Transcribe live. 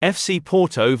FC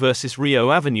Porto vs Rio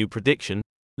Avenue prediction,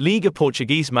 Liga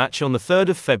Portuguese match on the 3rd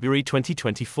of February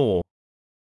 2024.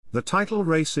 The title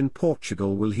race in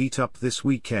Portugal will heat up this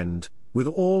weekend, with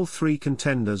all three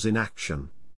contenders in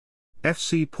action.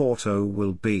 FC Porto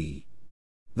will be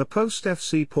the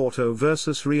post-FC Porto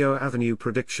vs Rio Avenue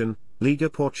prediction, Liga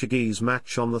Portuguese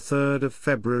match on the 3rd of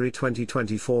February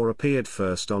 2024 appeared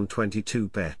first on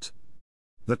 22bet.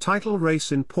 The title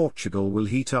race in Portugal will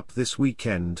heat up this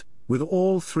weekend, with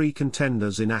all three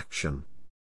contenders in action.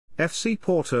 FC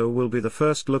Porto will be the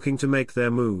first looking to make their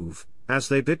move, as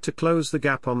they bid to close the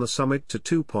gap on the summit to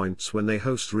 2 points when they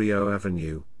host Rio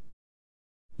Avenue.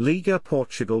 Liga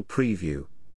Portugal preview.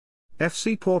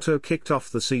 FC Porto kicked off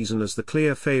the season as the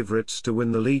clear favourites to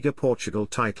win the Liga Portugal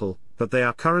title, but they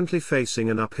are currently facing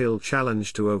an uphill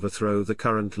challenge to overthrow the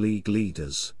current league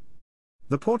leaders.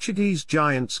 The Portuguese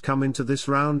giants come into this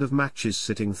round of matches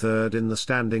sitting third in the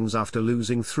standings after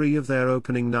losing 3 of their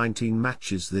opening 19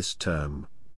 matches this term.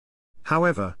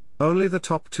 However, only the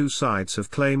top 2 sides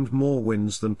have claimed more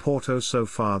wins than Porto so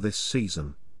far this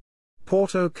season.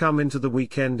 Porto come into the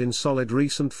weekend in solid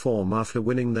recent form after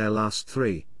winning their last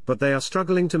 3, but they are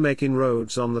struggling to make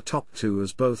inroads on the top 2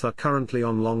 as both are currently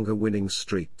on longer winning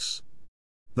streaks.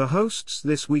 The hosts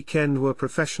this weekend were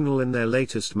professional in their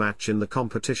latest match in the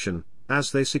competition,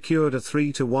 as they secured a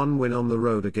 3-1 win on the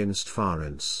road against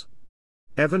Farense.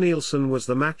 Evanilson was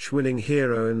the match-winning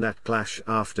hero in that clash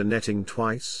after netting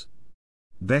twice.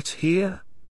 Bet here?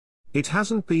 It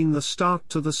hasn't been the start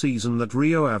to the season that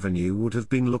Rio Avenue would have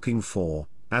been looking for,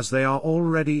 as they are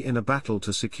already in a battle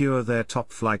to secure their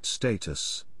top-flight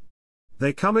status.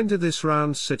 They come into this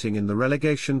round sitting in the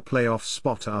relegation playoff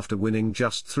spot after winning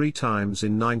just 3 times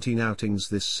in 19 outings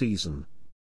this season.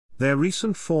 Their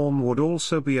recent form would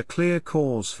also be a clear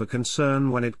cause for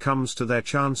concern when it comes to their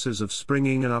chances of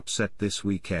springing an upset this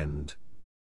weekend.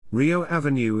 Rio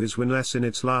Avenue is winless in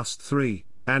its last 3,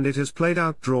 and it has played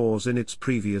out draws in its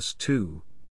previous 2.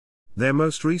 Their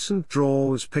most recent draw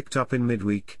was picked up in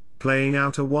midweek, playing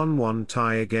out a 1-1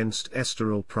 tie against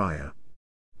Estoril Praia.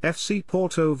 FC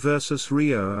Porto vs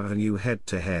Rio Avenue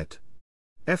head-to-head.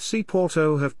 FC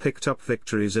Porto have picked up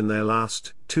victories in their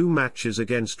last 2 matches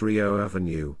against Rio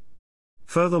Avenue.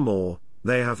 Furthermore,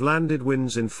 they have landed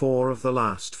wins in 4 of the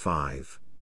last 5.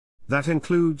 That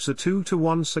includes a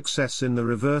 2-1 success in the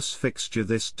reverse fixture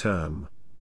this term.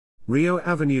 Rio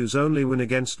Avenue's only win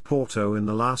against Porto in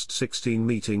the last 16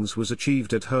 meetings was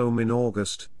achieved at home in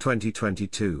August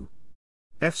 2022.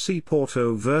 FC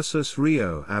Porto vs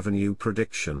Rio Avenue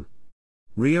prediction.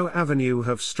 Rio Avenue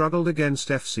have struggled against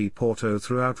FC Porto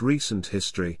throughout recent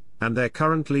history, and their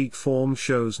current league form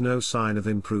shows no sign of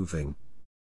improving.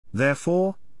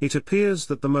 Therefore, it appears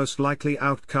that the most likely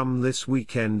outcome this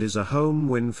weekend is a home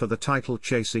win for the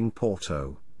title-chasing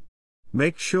Porto.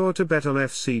 Make sure to bet on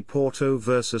FC Porto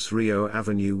vs Rio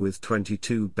Avenue with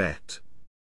 22bet.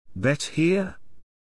 Bet here?